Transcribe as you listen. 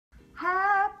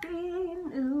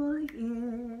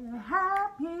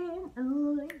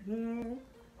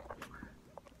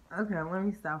Okay, let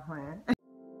me stop playing.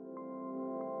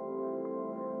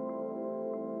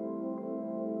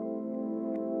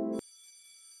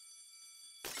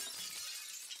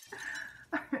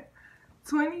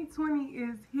 2020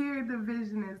 is here, the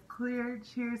vision is clear.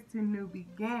 Cheers to new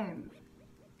begins.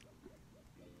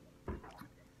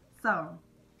 So,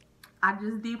 I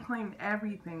just deep cleaned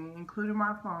everything, including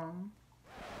my phone.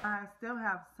 I still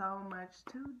have so much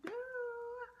to do.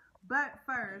 But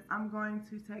first, I'm going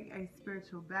to take a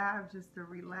spiritual bath just to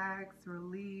relax,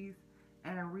 release,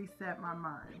 and reset my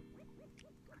mind.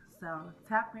 So,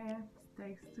 tap in,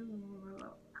 stay tuned.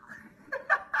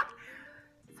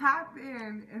 Tap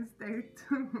in and stay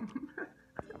tuned.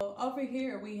 Over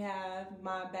here we have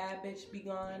my Bad Bitch Be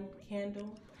Gone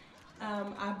candle.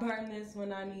 I burn this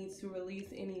when I need to release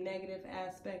any negative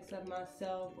aspects of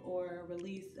myself or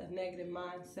release a negative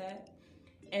mindset.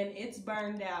 And it's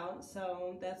burned out,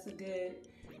 so that's a good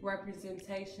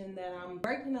representation that I'm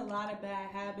breaking a lot of bad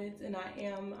habits, and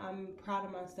I'm proud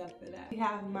of myself for that. We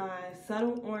have my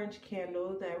subtle orange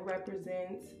candle that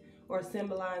represents or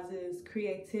symbolizes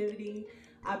creativity.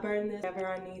 I burn this whenever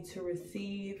I need to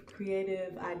receive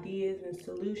creative ideas and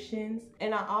solutions.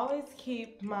 And I always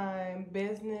keep my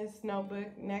business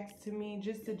notebook next to me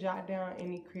just to jot down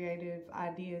any creative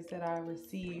ideas that I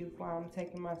receive while I'm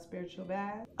taking my spiritual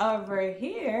bath. Over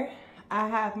here, I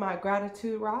have my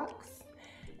gratitude rocks.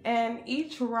 And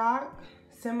each rock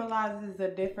symbolizes a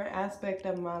different aspect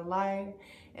of my life,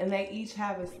 and they each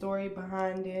have a story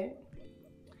behind it.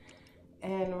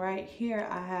 And right here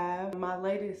I have my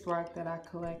latest rock that I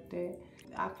collected.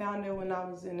 I found it when I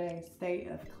was in a state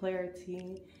of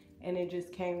clarity, and it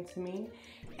just came to me.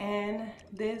 And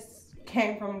this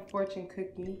came from a fortune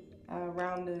cookie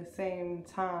around the same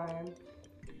time,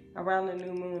 around the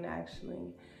new moon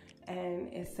actually.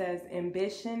 And it says,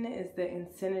 ambition is the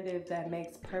incentive that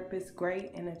makes purpose great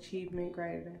and achievement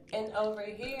greater. And over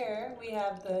here we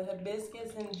have the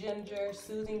hibiscus and ginger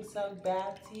soothing soak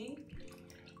bath tea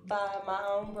by my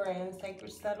own brand,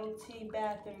 Sacred Subtlety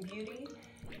Bath and Beauty.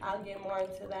 I'll get more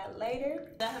into that later.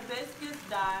 The hibiscus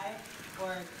dye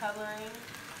or coloring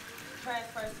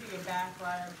transfers to your bath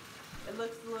water. It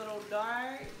looks a little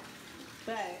dark,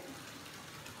 but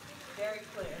very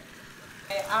clear.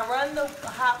 Okay, I run the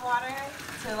hot water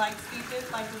to like steep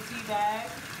this like a tea bag,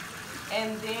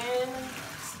 and then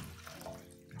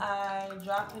I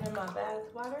drop it in my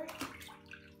bath water.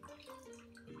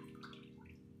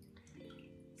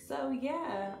 So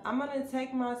yeah, I'm gonna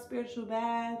take my spiritual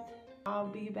bath. I'll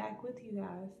be back with you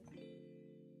guys.